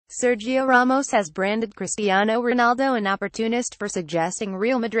Sergio Ramos has branded Cristiano Ronaldo an opportunist for suggesting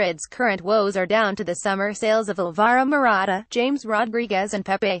Real Madrid's current woes are down to the summer sales of Alvaro Morata, James Rodgriguez and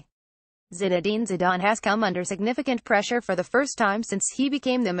Pepe. Zinedine Zidane has come under significant pressure for the first time since he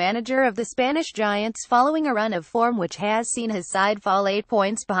became the manager of the Spanish Giants following a run of form which has seen his side fall 8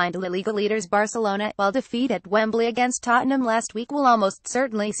 points behind Liga leaders Barcelona, while defeat at Wembley against Tottenham last week will almost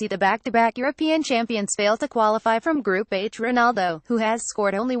certainly see the back-to-back European champions fail to qualify from Group H. Ronaldo, who has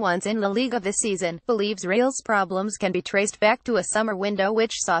scored only once in La Liga this season, believes Real's problems can be traced back to a summer window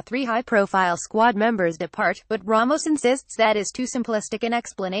which saw 3 high-profile squad members depart, but Ramos insists that is too simplistic an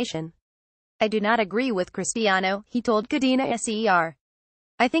explanation. "I do not agree with Cristiano," he told Cadena SER.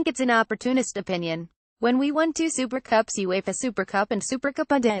 "I think it's an opportunist opinion. When we won 2 Supercups, UEFA Supercup and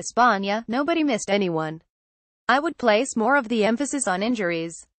Supercopa de Espana, nobody missed anyone. I would place more of the emphasis on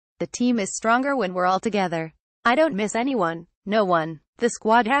injuries. The team is stronger when we're all together. I don't miss anyone. No one. The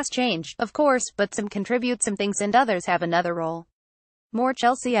squad has changed, of course, but some contribute some things and others have another role." More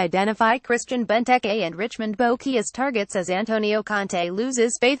Chelsea identify Christian Benteke and Richmond Boakye as targets as Antonio Conte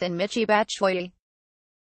loses faith in Michy Batshuayi.